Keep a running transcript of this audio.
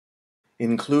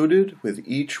Included with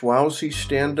each WOWSEA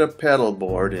stand-up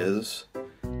paddleboard is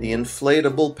the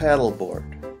inflatable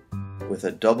paddleboard with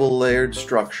a double-layered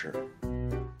structure.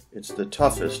 It's the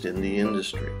toughest in the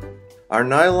industry. Our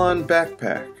nylon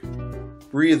backpack,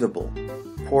 breathable,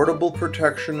 portable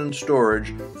protection and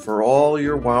storage for all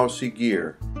your WOWSEA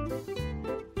gear.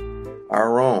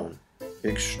 Our own,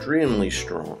 extremely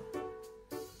strong,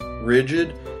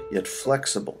 rigid yet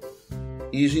flexible,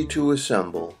 easy to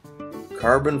assemble,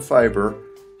 carbon fiber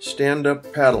stand-up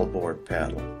paddleboard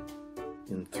paddle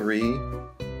in 3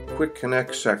 quick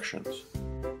connect sections,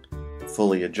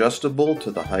 fully adjustable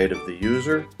to the height of the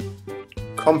user,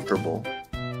 comfortable,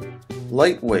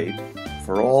 lightweight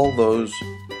for all those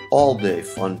all-day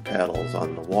fun paddles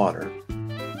on the water,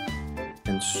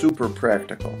 and super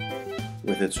practical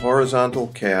with its horizontal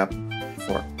cap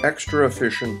for extra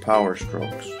efficient power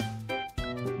strokes.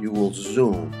 You will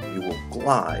zoom, you will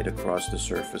glide across the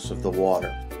surface of the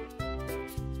water.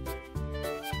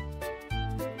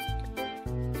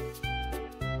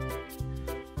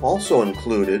 Also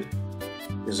included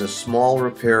is a small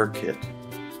repair kit.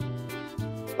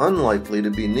 Unlikely to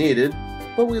be needed,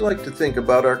 but we like to think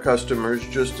about our customers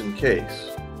just in case.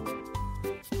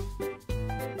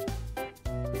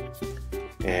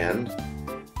 And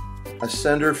a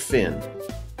center fin,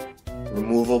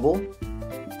 removable,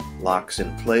 locks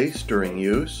in place during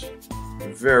use,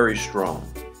 very strong.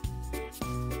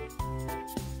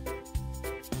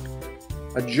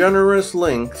 A generous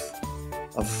length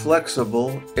of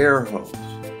flexible air hose,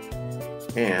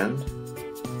 and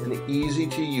an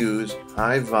easy-to-use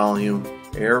high-volume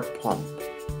air pump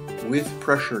with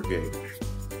pressure gauge.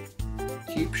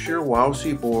 Keeps your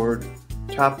WOWSEA board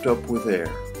topped up with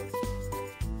air.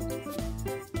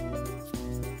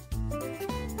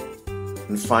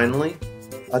 And finally,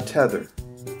 a tether.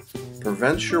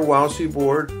 Prevents your WOWSEA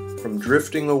board from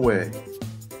drifting away,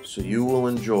 so you will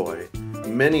enjoy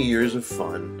many years of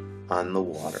fun on the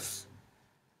water.